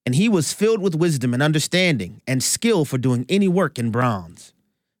and he was filled with wisdom and understanding and skill for doing any work in bronze.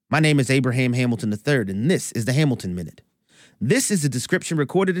 My name is Abraham Hamilton III, and this is the Hamilton Minute. This is a description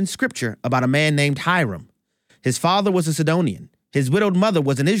recorded in Scripture about a man named Hiram. His father was a Sidonian. His widowed mother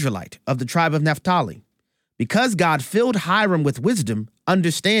was an Israelite of the tribe of Naphtali. Because God filled Hiram with wisdom,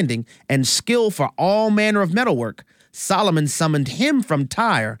 understanding, and skill for all manner of metalwork, Solomon summoned him from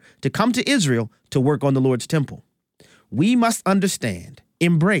Tyre to come to Israel to work on the Lord's temple. We must understand,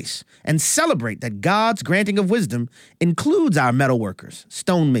 embrace, and celebrate that God's granting of wisdom includes our metalworkers,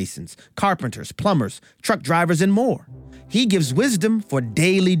 stonemasons, carpenters, plumbers, truck drivers, and more. He gives wisdom for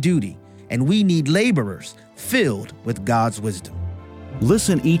daily duty, and we need laborers filled with God's wisdom.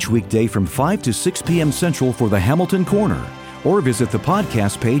 Listen each weekday from 5 to 6 p.m. Central for the Hamilton Corner, or visit the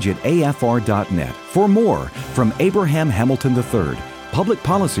podcast page at afr.net for more from Abraham Hamilton III, Public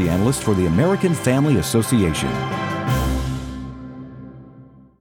Policy Analyst for the American Family Association.